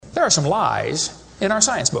There are some lies in our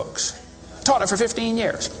science books. Taught it for 15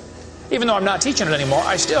 years. Even though I'm not teaching it anymore,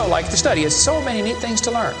 I still like to study. It's so many neat things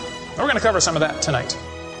to learn. We're going to cover some of that tonight.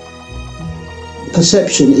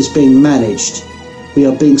 Perception is being managed. We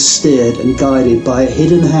are being steered and guided by a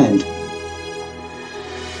hidden hand.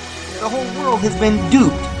 The whole world has been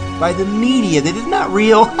duped by the media that is not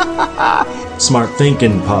real. Smart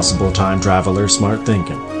thinking, possible time traveler, smart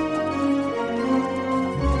thinking.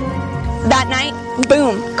 That night,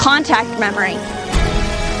 boom, contact memory.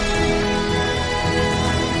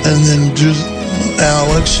 And then,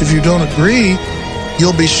 Alex, if you don't agree,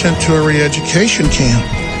 you'll be sent to a re-education camp.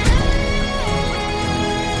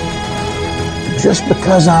 Just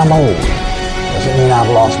because I'm old doesn't mean I've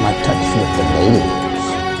lost my touch with the ladies.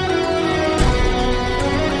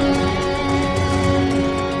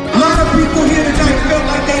 A lot of people here tonight felt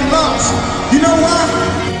like they lost. You know why?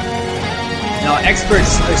 Now,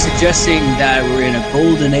 experts are suggesting that we're in a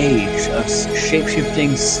golden age of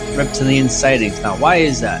shape-shifting reptilian sightings. Now, why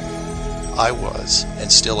is that? I was,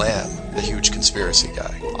 and still am, a huge conspiracy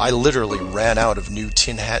guy. I literally ran out of new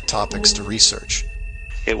tin hat topics to research.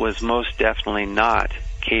 It was most definitely not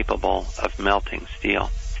capable of melting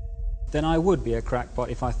steel. Then I would be a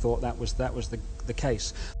crackpot if I thought that was the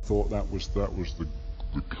case.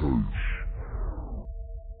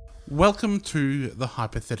 Welcome to the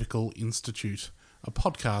Hypothetical Institute, a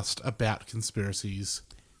podcast about conspiracies.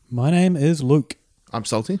 My name is Luke. I'm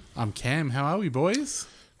Salty. I'm Cam. How are we, boys?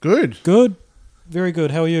 Good. Good. Very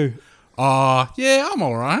good. How are you? Yeah, I'm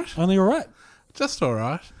all right. Only all right? Just all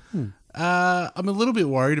right. I'm a little bit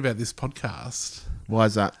worried about this podcast. Why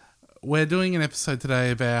is that? We're doing an episode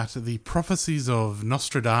today about the prophecies of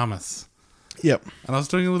Nostradamus. Yep. And I was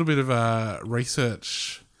doing a little bit of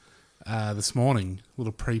research this morning, a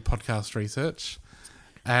little pre-podcast research,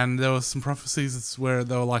 and there were some prophecies where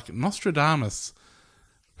they were like, Nostradamus,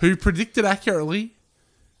 who predicted accurately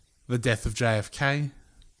the death of JFK,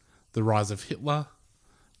 the rise of Hitler,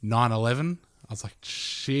 9/11. I was like,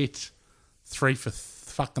 shit, 3 for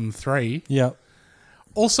fucking 3. Yeah.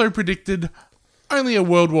 Also predicted only a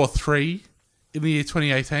World War III in the year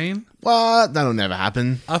 2018. What? That'll never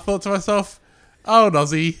happen. I thought to myself, oh,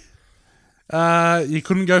 Nosy, you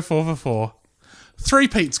couldn't go 4 for 4.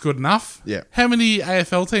 3-peat's good enough. Yeah. How many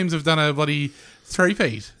AFL teams have done a bloody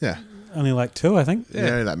 3-peat? Yeah. Only like 2, I think. Yeah.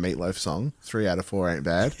 You know that Meatloaf song, 3 out of 4 ain't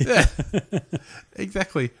bad. Yeah.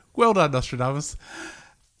 Exactly. Well done, Nostradamus.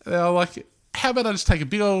 And I'm like, how about I just take a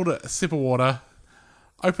big old sip of water,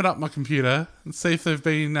 open up my computer, and see if there have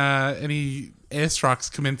been any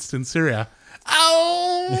airstrikes commenced in Syria.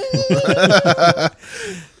 Oh!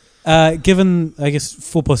 Given, I guess,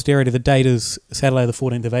 for posterity, the date is Saturday the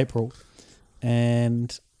 14th of April,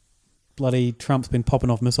 and bloody Trump's been popping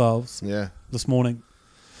off missiles this morning.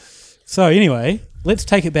 So anyway, let's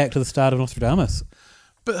take it back to the start of Nostradamus.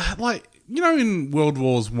 But, like, you know, in World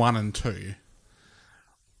Wars 1 and 2,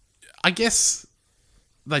 I guess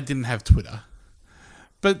they didn't have Twitter.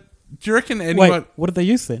 But do you reckon anyone... Wait, what did they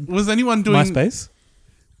use then? Was anyone doing... MySpace?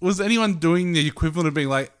 Was anyone doing the equivalent of being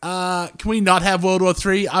like, can we not have World War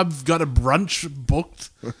III? I've got a brunch booked.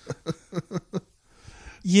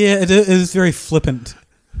 Yeah, it is very flippant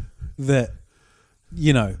that,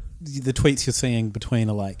 you know, the tweets you're seeing between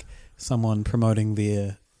are like someone promoting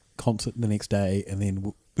their concert the next day and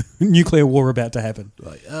then nuclear war about to happen.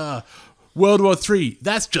 Like, World War III,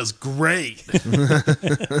 that's just great.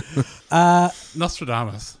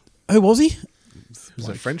 Nostradamus. Who was he? He was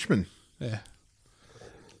a Frenchman. Yeah.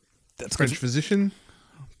 That's French physician.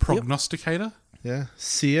 Prognosticator. Yeah.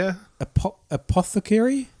 Seer.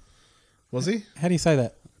 Apothecary? Was he? How do you say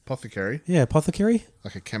that? Apothecary. Yeah, apothecary.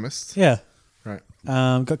 Like a chemist. Yeah. Right.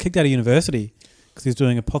 Got kicked out of university because he was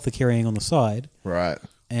doing apothecarying on the side. Right.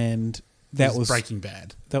 And that was Breaking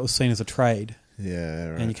Bad. That was seen as a trade. Yeah,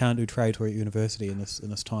 right. And you can't do trade at university in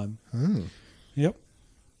this time. Oh. Yep.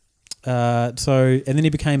 And then he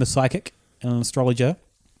became a psychic and an astrologer.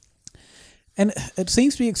 And it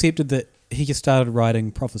seems to be accepted that he just started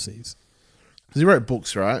writing prophecies. Because he wrote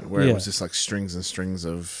books, right? Where it was just like strings and strings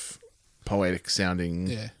of poetic sounding...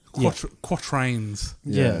 Yeah. Quatrains.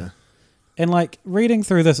 Yeah. And like reading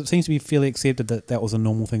through this, it seems to be fairly accepted that that was a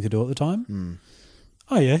normal thing to do at the time. Mm.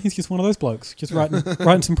 Oh yeah, he's just one of those blokes, just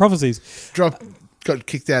writing some prophecies. Got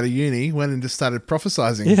kicked out of uni, went and just started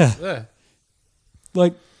prophesizing. Yeah.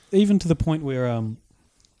 Like, even to the point where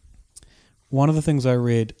one of the things I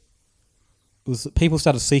read was that people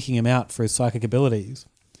started seeking him out for his psychic abilities.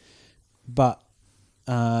 But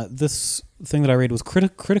this thing that I read was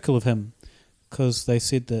critical of him because they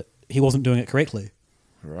said that he wasn't doing it correctly.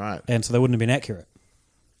 Right. And so they wouldn't have been accurate.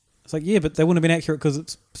 It's like, yeah, but they wouldn't have been accurate because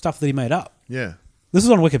it's stuff that he made up. Yeah. This is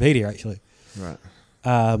on Wikipedia, actually. Right.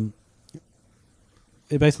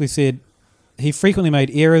 It basically said he frequently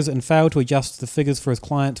made errors and failed to adjust the figures for his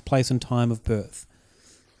client's place and time of birth.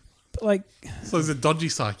 But like, so he's a dodgy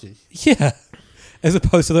psyche. Yeah, as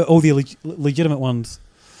opposed to all the legitimate ones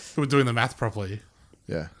who were doing the math properly.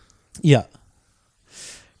 Yeah. Yeah.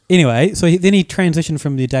 Anyway, so then he transitioned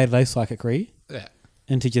from the day-to-day psychic-ry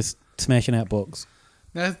into just smashing out books.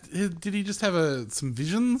 Now, did he just have some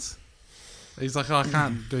visions? He's like, I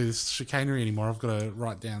can't do this chicanery anymore. I've got to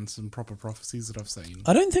write down some proper prophecies that I've seen.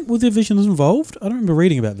 I don't think were there visions involved. I don't remember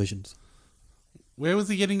reading about visions. Where was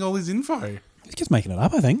he getting all his info? He's just making it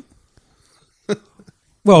up, I think.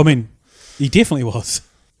 Well, I mean, he definitely was.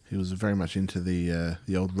 He was very much into the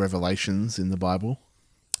old revelations in the Bible.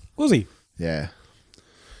 Was he? Yeah.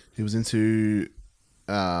 He was into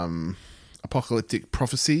apocalyptic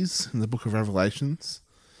prophecies in the Book of Revelations,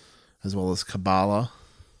 as well as Kabbalah,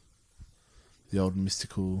 the old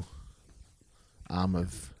mystical arm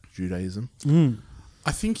of Judaism.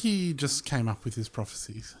 I think he just came up with his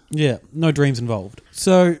prophecies. Yeah, no dreams involved.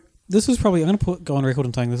 So this is probably, I'm going to go on record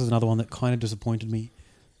and saying this is another one that kind of disappointed me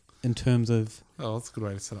in terms of... Oh, that's a good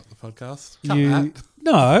way to set up the podcast.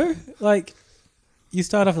 No, like, you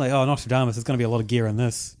start off like, oh, Nostradamus, there's going to be a lot of gear in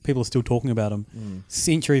this. People are still talking about him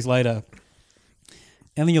centuries later.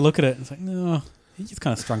 And then you look at it and it's like, no, he just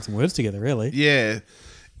kind of strung some words together, really. Yeah.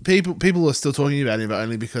 People are still talking about him, but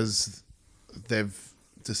only because they've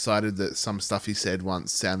decided that some stuff he said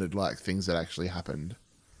once sounded like things that actually happened.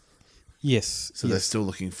 Yes. So they're still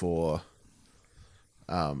looking for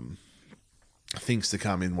things to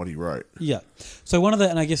come in what he wrote. Yeah. So one of the,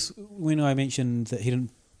 and I guess when I mentioned that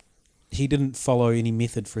he didn't follow any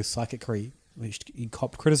method for his psychic-ry, which he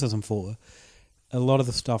copped criticism for, a lot of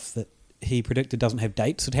the stuff that he predicted doesn't have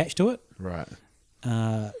dates attached to it. Right.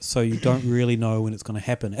 So you don't really know when it's going to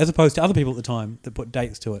happen, as opposed to other people at the time that put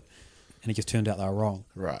dates to it, and it just turned out they were wrong.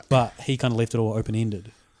 Right. But he kind of left it all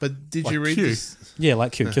open-ended. But did like you read Q. this? Yeah,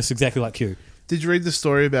 like Q, just exactly like Q. Did you read the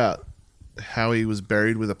story about how he was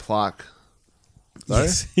buried with a plaque? Though?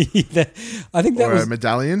 Yes. I think that or was a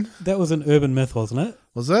medallion. That was an urban myth, wasn't it?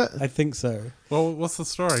 Was it? I think so. Well, what's the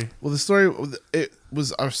story? Well, the story, it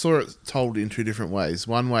was, I saw it told in two different ways.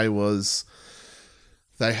 One way was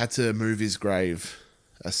they had to move his grave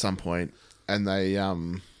at some point, and they,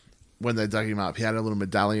 when they dug him up, he had a little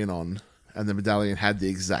medallion on, and the medallion had the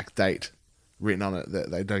exact date written on it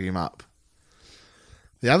that they dug him up.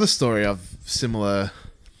 The other story of similar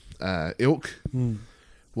ilk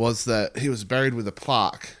was that he was buried with a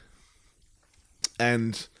plaque,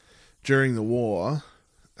 and during the war,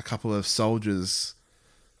 a couple of soldiers,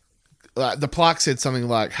 the plaque said something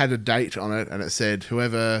like, had a date on it, and it said,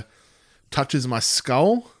 whoever touches my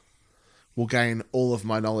skull will gain all of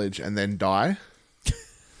my knowledge and then die.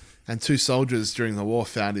 And two soldiers during the war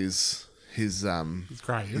found his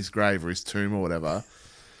grave or his tomb or whatever.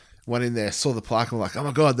 Went in there, saw the plaque, and were like, oh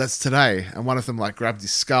my God, that's today. And one of them like grabbed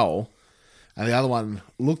his skull, and the other one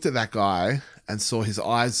looked at that guy and saw his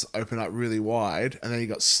eyes open up really wide, and then he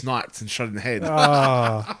got sniped and shot in the head.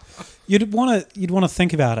 Oh. You'd want to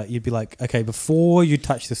think about it. You'd be like, okay, before you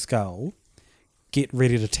touch the skull, get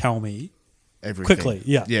ready to tell me everything quickly.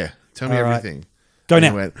 Yeah, yeah. Tell me everything. Right. Go and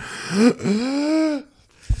now. He went,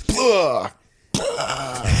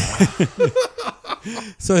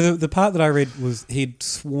 So the part that I read was he'd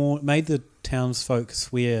made the townsfolk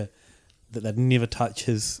swear that they'd never touch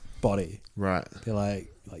his body. Right. They're like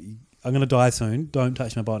I'm going to die soon. Don't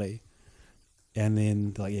touch my body. And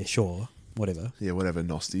then they're like, yeah, sure, whatever. Yeah, whatever,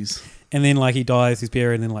 Nostys. And then like he dies, he's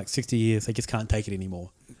buried, and then like 60 years, they just can't take it anymore.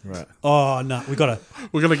 Right. Oh no, we're gonna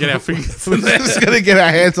get our fingers. We're just gonna get our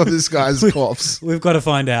hands on this guy's corpse. We've got to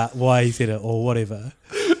find out why he said it or whatever.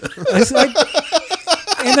 It's like,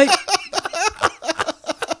 and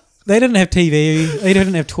they didn't have TV. They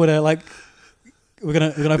didn't have Twitter. Like we're gonna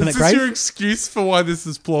open that grave. Is this your excuse for why this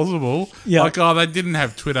is plausible? Yeah. Like, oh, they didn't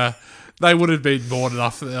have Twitter. They would have been bored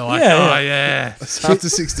enough that they're like, yeah. So after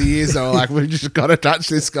 60 years, they were like, we just got to touch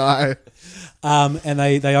this guy. And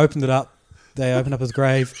they opened it up. They opened up his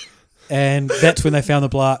grave, and that's when they found the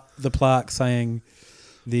plaque saying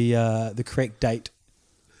the correct date,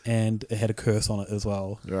 and it had a curse on it as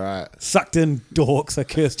well. Right. Sucked in, dorks. I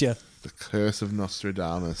cursed you. The curse of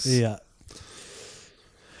Nostradamus. Yeah.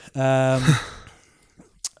 A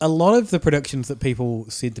lot of the predictions that people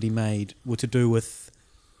said that he made were to do with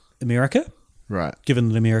America. Right. Given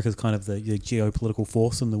that America's kind of the geopolitical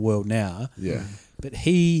force in the world now. Yeah. But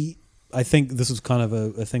I think this is kind of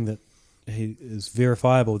a thing that he is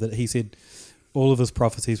verifiable, that he said all of his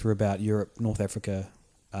prophecies were about Europe, North Africa,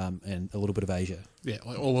 and a little bit of Asia. Yeah,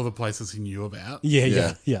 like all of the places he knew about.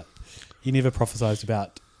 Yeah. He never prophesized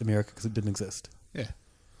about America because it didn't exist. Yeah.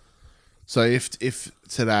 So if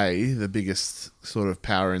today the biggest sort of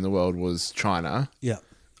power in the world was China, yeah,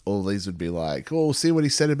 all these would be like, oh, see what he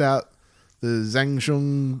said about the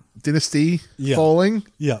Zhangzhong dynasty Yeah. falling?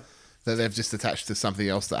 Yeah. That they've just attached to something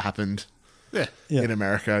else that happened Yeah. in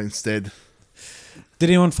America instead. Did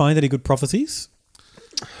anyone find any good prophecies?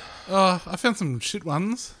 I found some shit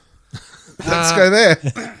ones. Let's go there.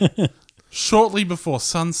 Shortly before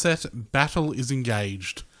sunset, battle is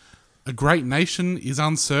engaged. A great nation is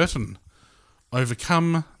uncertain.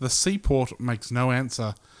 Overcome, the seaport makes no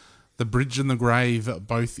answer. The bridge and the grave,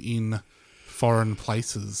 both in foreign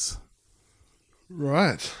places.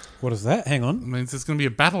 Right. What is that? Hang on. It means there's going to be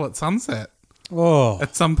a battle at sunset. Oh.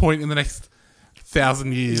 At some point in the next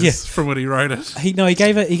 1,000 years Yeah. from when he wrote it. He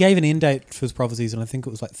gave an end date for his prophecies, and I think it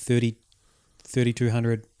was like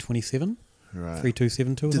 3227. Right.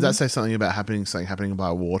 3272. Did that say something about happening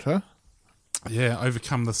by water? Yeah,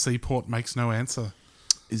 overcome, the seaport makes no answer.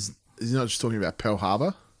 Is he not just talking about Pearl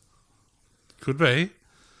Harbor? Could be.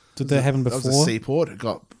 Did that happen before? That was a seaport. It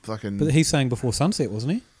got fucking... But he's saying before sunset,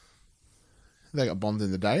 wasn't he? They got bombed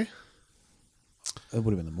in the day. It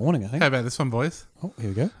would have been the morning, I think. How about this one, boys? Oh, here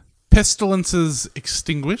we go. Pestilences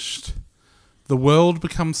extinguished. The world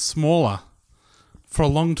becomes smaller. For a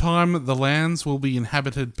long time, the lands will be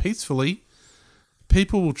inhabited peacefully.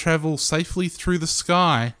 People will travel safely through the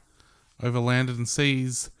sky, over land and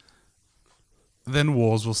seas. Then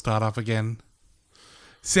wars will start up again.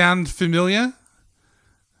 Sound familiar?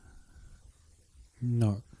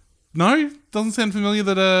 No. No? Doesn't sound familiar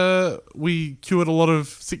that we cured a lot of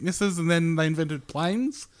sicknesses and then they invented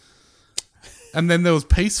planes? And then there was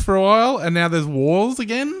peace for a while and now there's wars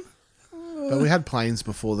again? But we had planes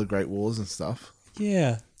before the Great Wars and stuff.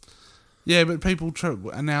 Yeah. Yeah, but people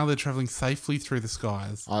and now they're travelling safely through the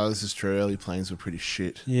skies. Oh, this is true. Early planes were pretty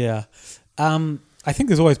shit. Yeah. I think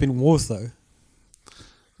there's always been wars, though.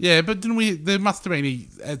 Yeah, but there must have been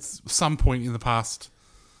at some point in the past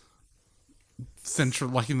century,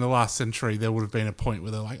 like in the last century, there would have been a point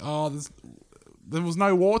where they're like, oh, there was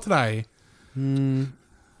no war today. I don't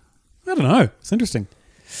know. It's interesting.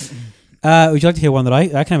 Would you like to hear one that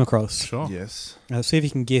I came across? Sure. Yes. See if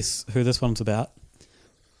you can guess who this one's about.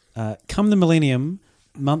 Come the millennium,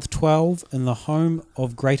 month 12, in the home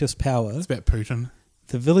of greatest power. It's about Putin.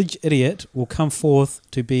 The village idiot will come forth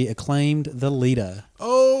to be acclaimed the leader.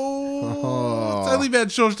 Oh. It's only about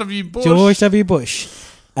George W. Bush. George W. Bush.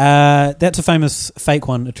 That's a famous fake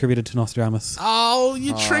one attributed to Nostradamus. Oh,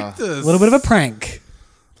 you tricked us. A little bit of a prank.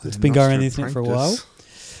 It's been going on the internet for a while.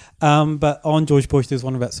 But on George Bush, there's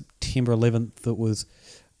one about September 11th that was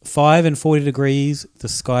 5 and 40 degrees, the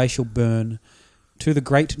sky shall burn. To the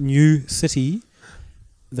great new city,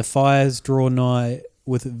 the fires draw nigh.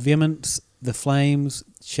 With vehemence, the flames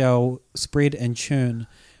shall spread and churn.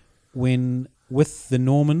 When with the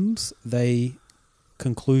Normans, they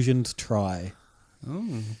conclusions try.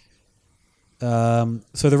 Oh.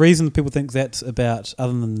 So the reason people think that's about,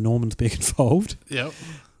 other than the Normans being involved, yep,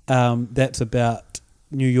 that's about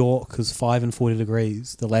New York, because 5 and 40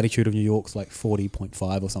 degrees. The latitude of New York's like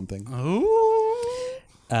 40.5 or something. Oh.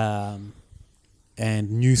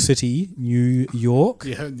 And New City, New York.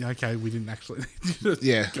 Yeah, okay, we didn't actually.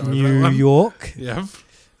 Yeah. Go over that New one. York. Yeah.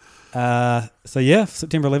 So yeah,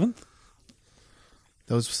 September 11th.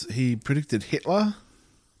 He predicted Hitler.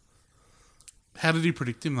 How did he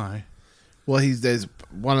predict him though? Well, there's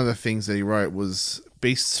one of the things that he wrote was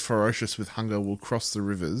beasts ferocious with hunger will cross the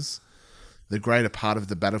rivers. The greater part of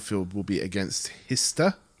the battlefield will be against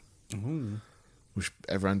Hister, which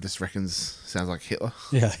everyone just reckons sounds like Hitler.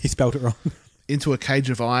 Yeah, he spelled it wrong. Into a cage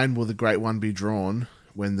of iron will the great one be drawn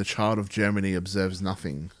when the child of Germany observes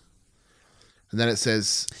nothing. And then it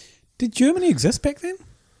says... Did Germany exist back then?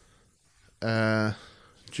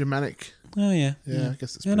 Germanic. Oh, yeah. Yeah, I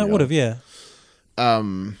guess it's yeah, no, it would have, yeah.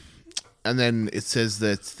 And then it says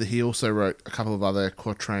that he also wrote a couple of other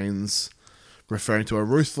quatrains referring to a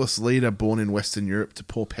ruthless leader born in Western Europe to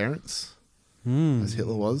poor parents, as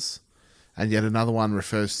Hitler was. And yet another one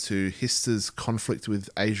refers to Hister's conflict with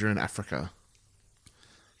Asia and Africa.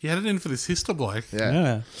 He had it in for this Hister bloke.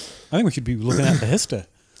 Yeah. I think we should be looking out for Hister.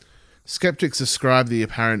 Skeptics ascribe the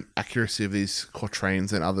apparent accuracy of these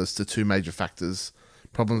quatrains and others to two major factors: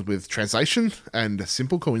 problems with translation and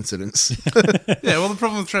simple coincidence. Yeah, well, the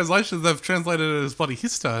problem with translation is they've translated it as bloody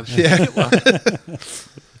Hister. Yeah.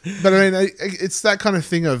 But I mean, it's that kind of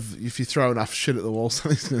thing of if you throw enough shit at the wall,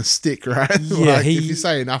 something's going to stick, right? Yeah, like if you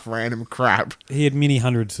say enough random crap. He had many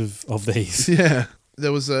hundreds of these. Yeah.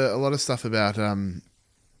 There was a lot of stuff about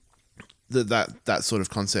that sort of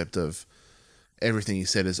concept of everything he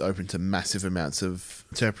said is open to massive amounts of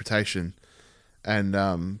interpretation.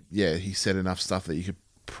 And he said enough stuff that you could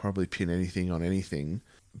probably pin anything on anything.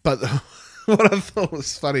 But what I thought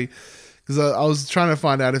was funny, because I was trying to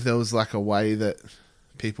find out if there was like a way that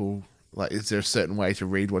people, like, is there a certain way to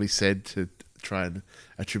read what he said to try and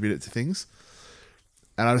attribute it to things?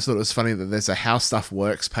 And I just thought it was funny that there's a How Stuff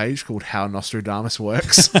Works page called How Nostradamus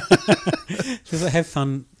Works. Does it have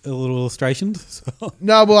fun little illustrations?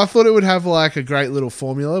 No, well, I thought it would have like a great little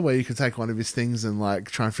formula where you could take one of his things and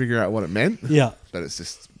like try and figure out what it meant. Yeah. But it's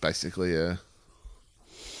just basically a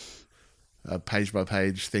page by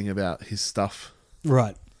page thing about his stuff.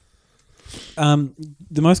 Right. The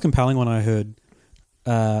most compelling one I heard,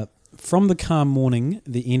 from the calm morning,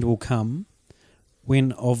 the end will come,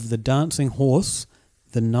 when of the dancing horse,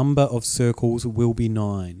 the number of circles will be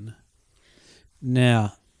 9.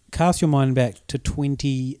 Now, cast your mind back to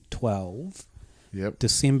 2012, Yep.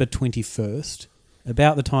 December 21st,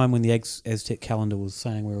 about the time when the Aztec calendar was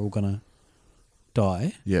saying we're all going to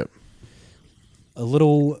die. Yep. A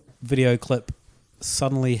little video clip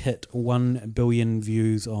suddenly hit 1 billion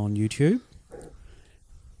views on YouTube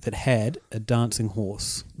that had a dancing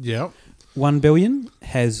horse. Yep. 1 billion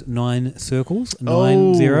has 9 circles,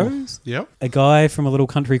 9 zeros. Yep. A guy from a little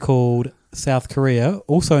country called South Korea,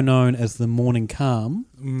 also known as the Morning Calm.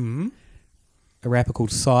 Mm-hmm. A rapper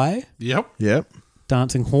called Psy. Yep. Yep.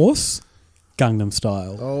 Dancing horse, Gangnam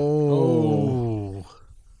Style. Oh.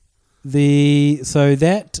 So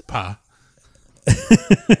that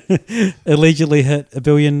allegedly hit 1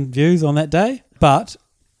 billion views on that day, but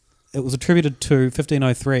it was attributed to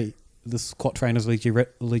 1503. This quatrain is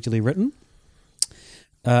allegedly written.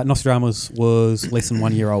 Nostradamus was less than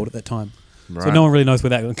 1 year old at that time. Right. So no one really knows where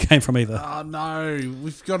that came from either. Oh, no.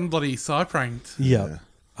 We've gotten bloody side-pranked. Yeah.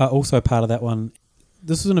 Also part of that one,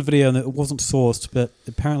 this was in a video that wasn't sourced, but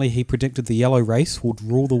apparently he predicted the yellow race would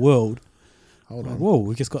rule the world. Hold on. Whoa,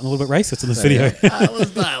 we've just gotten a little bit racist in this video. I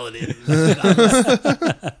was dialing in.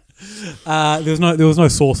 There was no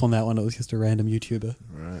source on that one. It was just a random YouTuber.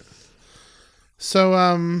 Right. So,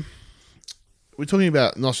 we're talking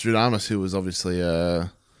about Nostradamus, who was obviously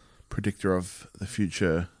a predictor of the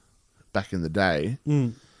future back in the day.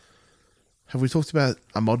 Mm. Have we talked about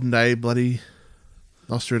a modern day bloody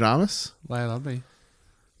Nostradamus? Lay it on me.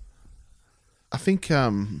 I think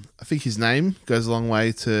his name goes a long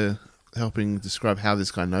way to helping describe how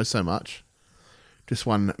this guy knows so much. Just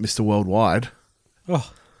one Mr. Worldwide.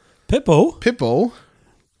 Oh, Pitbull? Pitbull.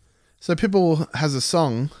 So Pitbull has a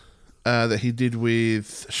song that he did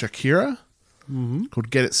with Shakira called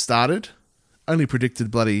Get It Started. Only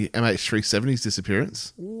predicted bloody MH370's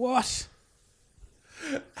disappearance. What?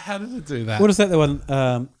 How did it do that? What is that? The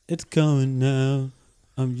one, it's going now.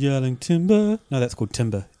 I'm yelling timber. No, that's called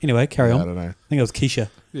Timber. Anyway, carry on. I don't know. I think it was Keisha.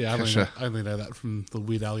 Yeah, I only know that from the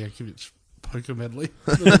Weird Al Yankovic poker medley.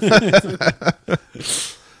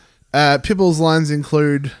 Pitbull's lines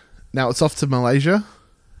include, now it's off to Malaysia.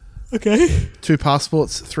 Okay. 2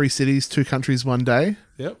 passports, 3 cities, 2 countries, 1 day.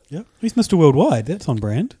 Yep. He's Mr. Worldwide. That's on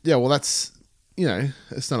brand. Yeah, well, that's,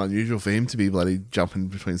 it's not unusual for him to be bloody jumping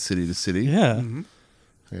between city to city. Yeah. Mm-hmm.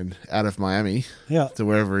 And out of Miami to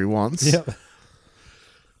wherever he wants. Yeah.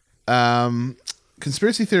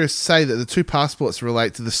 Conspiracy theorists say that the 2 passports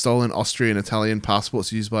relate to the stolen Austrian Italian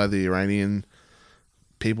passports used by the Iranian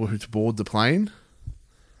people who to board the plane.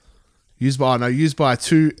 Used by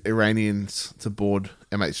 2 Iranians to board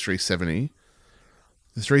MH370.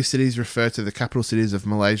 The 3 cities refer to the capital cities of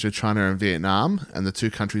Malaysia, China, and Vietnam, and the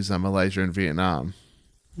 2 countries are Malaysia and Vietnam.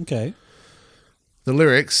 Okay. The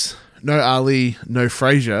lyrics, no Ali, no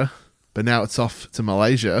Fraser, but now it's off to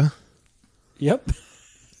Malaysia. Yep.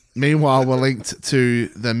 Meanwhile, we're linked to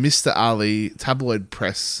the Mr. Ali tabloid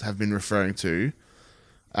press have been referring to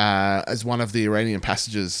as one of the Iranian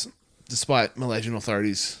passengers, despite Malaysian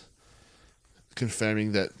authorities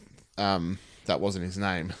confirming that that wasn't his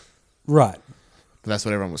name. Right. But that's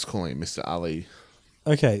what everyone was calling him, Mr. Ali.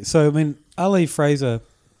 Okay, so, I mean, Ali Fraser,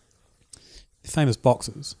 famous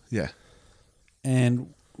boxers. Yeah.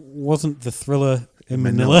 And wasn't the Thriller in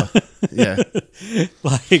Manila? Yeah.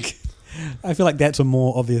 I feel like that's a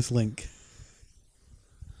more obvious link.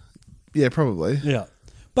 Yeah, probably. Yeah.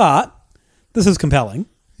 But this is compelling.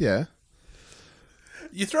 Yeah.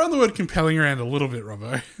 You're throwing the word compelling around a little bit,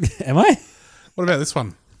 Robbo. Am I? What about this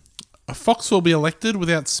one? A fox will be elected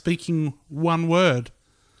without speaking one word.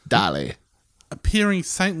 Dali. Appearing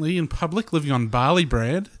saintly in public, living on barley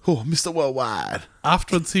bread. Oh, Mr. Worldwide.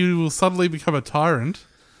 Afterwards, he will suddenly become a tyrant,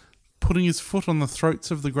 putting his foot on the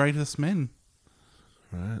throats of the greatest men.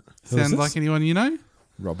 Right. Sound like anyone you know?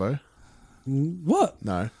 Robbo. What?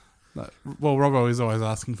 No. Well, Robbo is always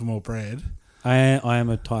asking for more bread. I am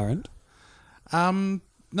a tyrant. No,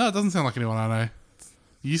 it doesn't sound like anyone I know.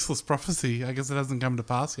 Useless prophecy. I guess it hasn't come to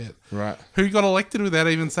pass yet. Right. Who got elected without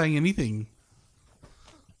even saying anything?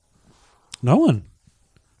 No one.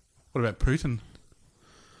 What about Putin?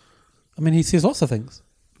 I mean, he says lots of things.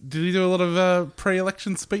 Did he do a lot of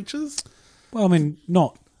pre-election speeches? Well, I mean,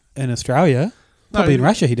 not in Australia. Probably in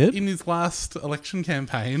Russia he did. In his last election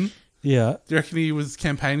campaign. Yeah. Do you reckon he was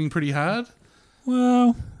campaigning pretty hard?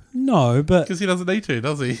 Well, no, but... Because he doesn't need to,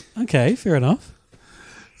 does he? Okay, fair enough.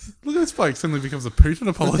 Look at this bloke, suddenly becomes a Putin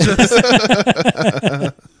apologist.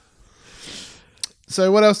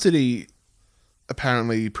 So what else did he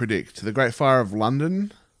apparently predict? The Great Fire of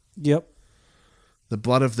London? Yep. The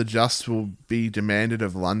blood of the just will be demanded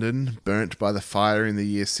of London, burnt by the fire in the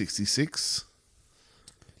year 66.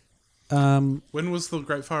 When was the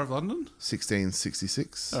Great Fire of London?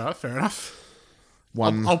 1666. All right, fair enough.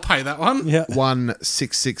 I'll pay that one. Yeah.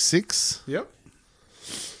 1666. Yep.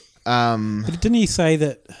 But didn't he say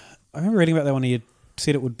that... I remember reading about that one. He had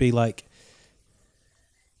said it would be like...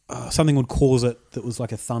 something would cause it that was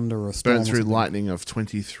like a thunder or a storm. Burnt through lightning of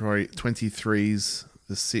 23's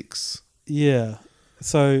the 6. Yeah.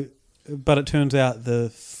 So, but it turns out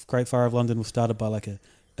the Great Fire of London was started by like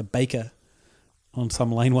a baker on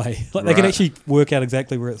some laneway. Like they can actually work out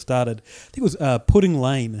exactly where it started. I think it was Pudding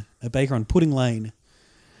Lane, a baker on Pudding Lane,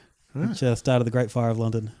 which started the Great Fire of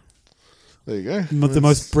London. There you go. The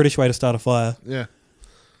most British way to start a fire. Yeah.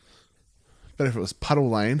 Better if it was Puddle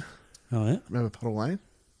Lane. Oh, yeah? Remember Puddle Lane?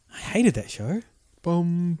 I hated that show.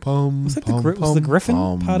 Bum, bum, was that bum, was the Griffin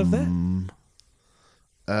bum. part of that?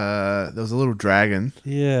 There was a little dragon.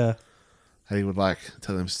 Yeah. And he would like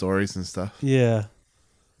tell them stories and stuff. Yeah.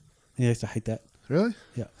 Yeah, I used to hate that. Really?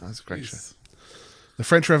 Yeah. That's a great show. The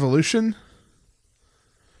French Revolution.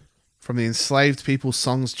 From the enslaved people's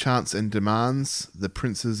songs, chants, and demands, the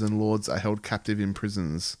princes and lords are held captive in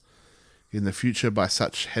prisons. In the future, by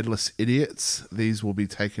such headless idiots, these will be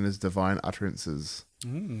taken as divine utterances.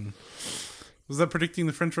 Mm. Was that predicting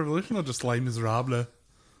the French Revolution or just Les Miserables?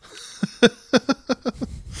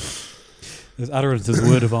 Those utterances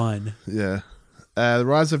were divine. Yeah. The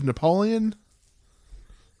Rise of Napoleon.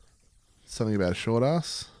 Something about a short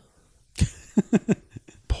ass.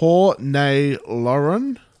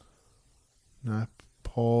 Port-Nay-Lauren. Napoleon.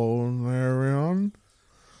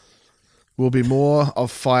 Will be more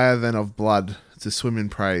of fire than of blood, to swim in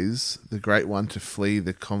praise, the great one to flee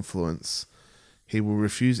the confluence. He will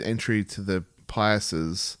refuse entry to the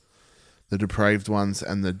piouses, the depraved ones,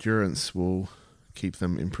 and the durance will keep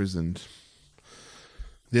them imprisoned.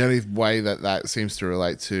 The only way that seems to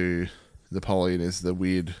relate to Napoleon is the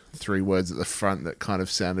weird 3 words at the front that kind of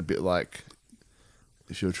sound a bit like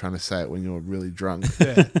if you were trying to say it when you were really drunk.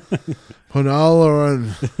 Yeah.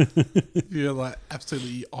 Panalaran. You're like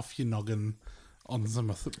absolutely off your noggin on some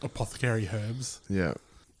apothecary herbs. Yeah.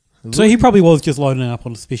 So he probably was just loading up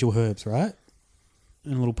on special herbs, right?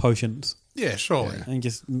 And little potions. Yeah, surely. And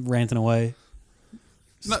just ranting away.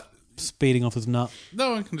 No, speeding off his nut.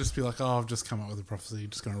 No one can just be like, oh, I've just come up with a prophecy,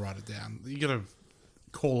 just going to write it down. You got to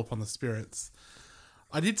call upon the spirits.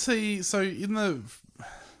 I did see, so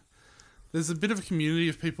there's a bit of a community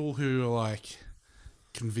of people who are like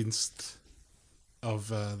convinced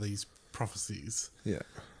of these prophecies. Yeah.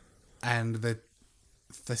 And they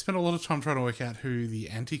spend a lot of time trying to work out who the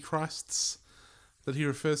antichrists that he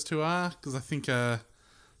refers to are, because I think they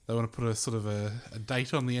want to put a sort of a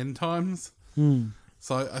date on the end times. Mm.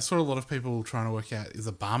 So I saw a lot of people trying to work out, is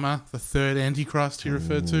Obama the third antichrist he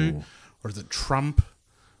referred to? Or is it Trump?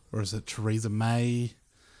 Or is it Theresa May?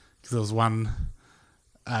 Because there was one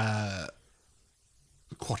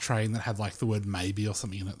quatrain that had like the word maybe or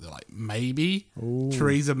something in it. They're like, maybe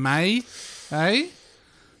Theresa May, eh?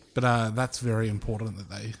 But that's very important that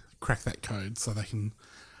they crack that code so they can...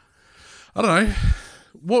 I don't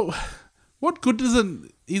know. What good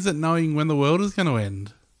is it knowing when the world is going to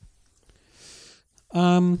end?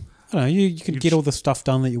 I don't know. You could get all the stuff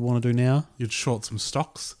done that you want to do now. You'd short some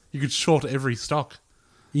stocks. You could short every stock.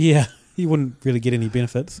 Yeah. You wouldn't really get any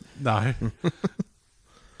benefits. No.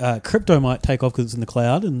 Crypto might take off because it's in the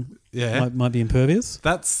cloud and might be impervious.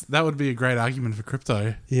 That would be a great argument for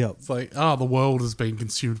crypto. Yeah. It's like, the world is being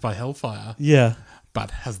consumed by hellfire. Yeah.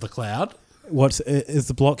 But has the cloud? Is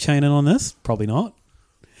the blockchain in on this? Probably not.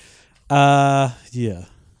 Yeah.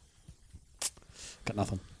 Got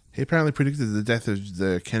nothing. He apparently predicted the death of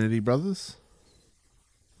the Kennedy brothers.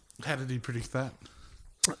 How did he predict that?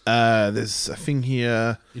 There's a thing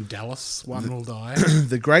here. In Dallas, one will die.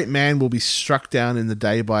 The great man will be struck down in the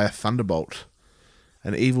day by a thunderbolt,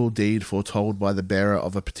 an evil deed foretold by the bearer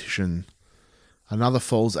of a petition. Another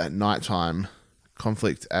falls at night time,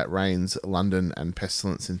 conflict at Rains, London, and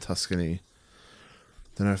pestilence in Tuscany.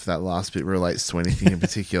 Don't know if that last bit relates to anything in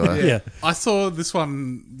particular. Yeah. I saw this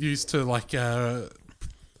one used to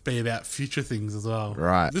be about future things as well.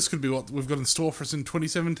 Right. This could be what we've got in store for us in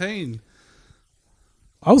 2017.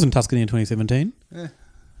 I was in Tuscany in 2017. Yeah.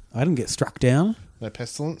 I didn't get struck down. No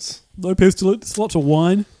pestilence? No pestilence. Lots of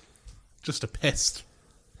wine. Just a pest.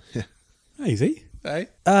 Yeah. Easy. Hey.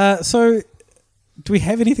 So, do we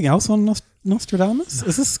have anything else on Nostradamus?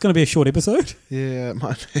 Is this going to be a short episode? Yeah, it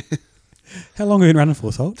might be. How long have we been running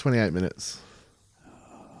for, Salt? 28 minutes.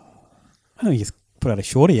 I don't know, you just put out a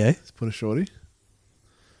shorty, eh? Let's put a shorty.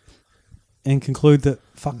 And conclude that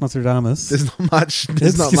fuck Nostradamus. There's not much.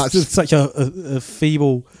 There's not much. It's such a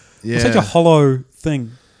feeble, Yeah. such a hollow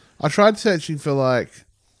thing. I tried searching for like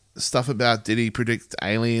stuff about did he predict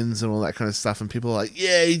aliens and all that kind of stuff, and people are like,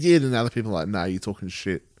 yeah, he did, and other people are like, no, you're talking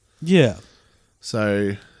shit. Yeah.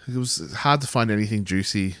 So it was hard to find anything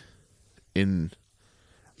juicy in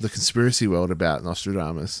the conspiracy world about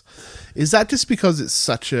Nostradamus. Is that just because it's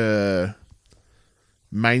such a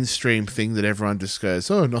mainstream thing that everyone just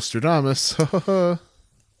goes, oh, Nostradamus?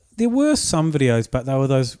 There were some videos, but they were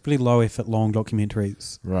those really low effort, long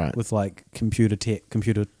documentaries, right? With like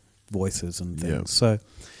computer voices and things. Yep. So,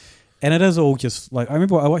 and it is all just like I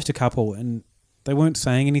remember I watched a couple and they weren't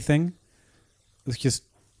saying anything. It was just,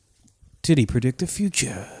 did he predict the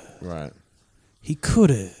future? Right. He could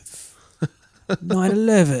have.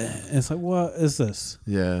 9/11. It's like, what is this?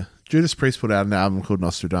 Yeah. Judas Priest put out an album called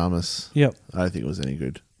Nostradamus. Yep. I don't think it was any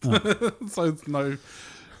good. Oh. So it's no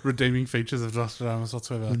redeeming features of Nostradamus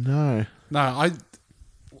whatsoever. No. No,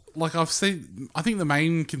 I've seen. I think the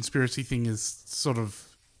main conspiracy thing is sort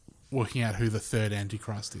of working out who the third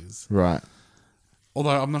Antichrist is. Right.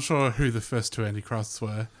 Although I'm not sure who the first two Antichrists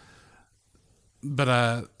were.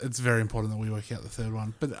 But it's very important that we work out the third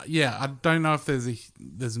one. But yeah, I don't know if there's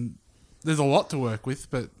a lot to work with.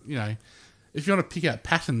 But you know, if you want to pick out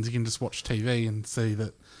patterns, you can just watch TV and see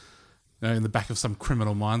that. You know, in the back of some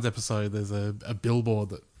Criminal Minds episode, there's a billboard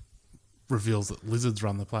that reveals that lizards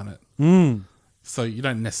run the planet. Mm. So you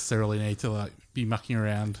don't necessarily need to be mucking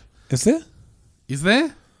around. Is there? Is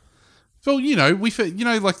there? Well, you know, like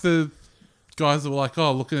the guys that were like,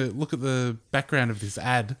 oh, look at the background of this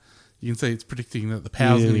ad. You can see it's predicting that the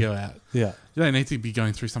power's going to go out. Yeah. You don't need to be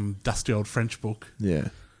going through some dusty old French book. Yeah.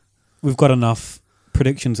 We've got enough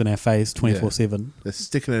predictions in our face 24/7. They're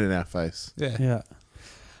sticking it in our face. Yeah. Yeah.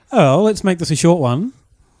 Oh, let's make this a short one.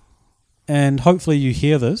 And hopefully you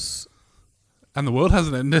hear this. And the world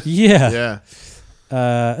hasn't ended. Yeah.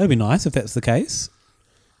 Yeah. It'd be nice if that's the case.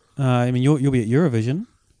 I mean, you'll be at Eurovision.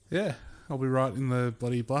 Yeah. I'll be right in the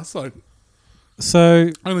bloody blast zone. So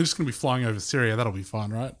only just going to be flying over Syria. That'll be fine,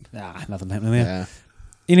 right? Nah, nothing happening there. Yeah.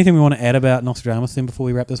 Anything we want to add about Nostradamus then before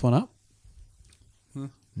we wrap this one up?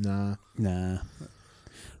 Nah.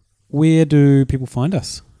 Where do people find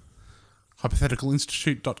us?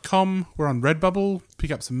 Hypotheticalinstitute.com. We're on Redbubble. Pick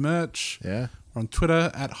up some merch. Yeah. We're on Twitter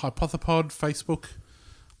at Hypothepod, Facebook,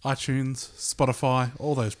 iTunes, Spotify,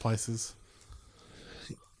 all those places.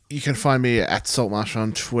 You can find me at Saltmarsh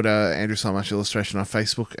on Twitter, Andrew Saltmarsh Illustration on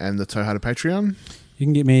Facebook, and the Toeharder Patreon. You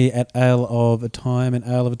can get me at Ale of a Time and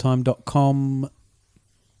aleofatime.com.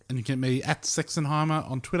 And you can get me at Sexenheimer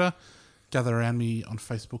on Twitter. Gather around me on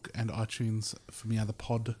Facebook and iTunes for me other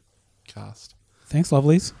podcast. Thanks,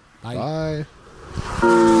 lovelies. Bye.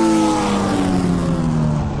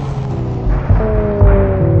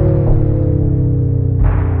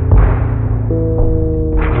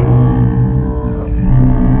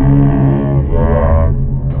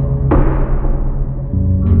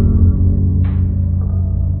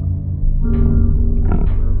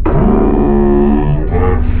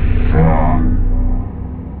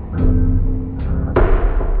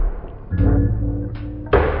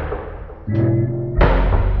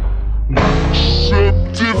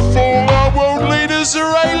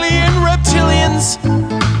 Or alien reptilians.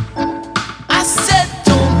 I said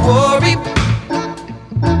don't worry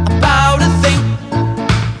about a thing,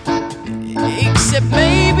 except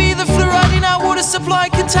maybe the fluoride in our water supply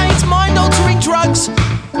contains mind-altering drugs.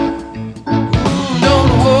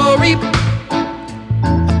 Don't worry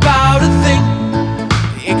about a thing,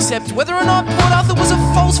 except whether or not Port Arthur was a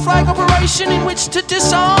false flag operation in which to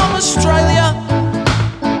disarm Australia.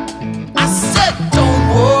 I said don't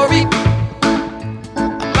worry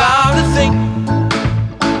about a thing.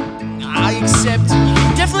 I accept. You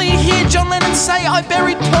can definitely hear John Lennon say I buried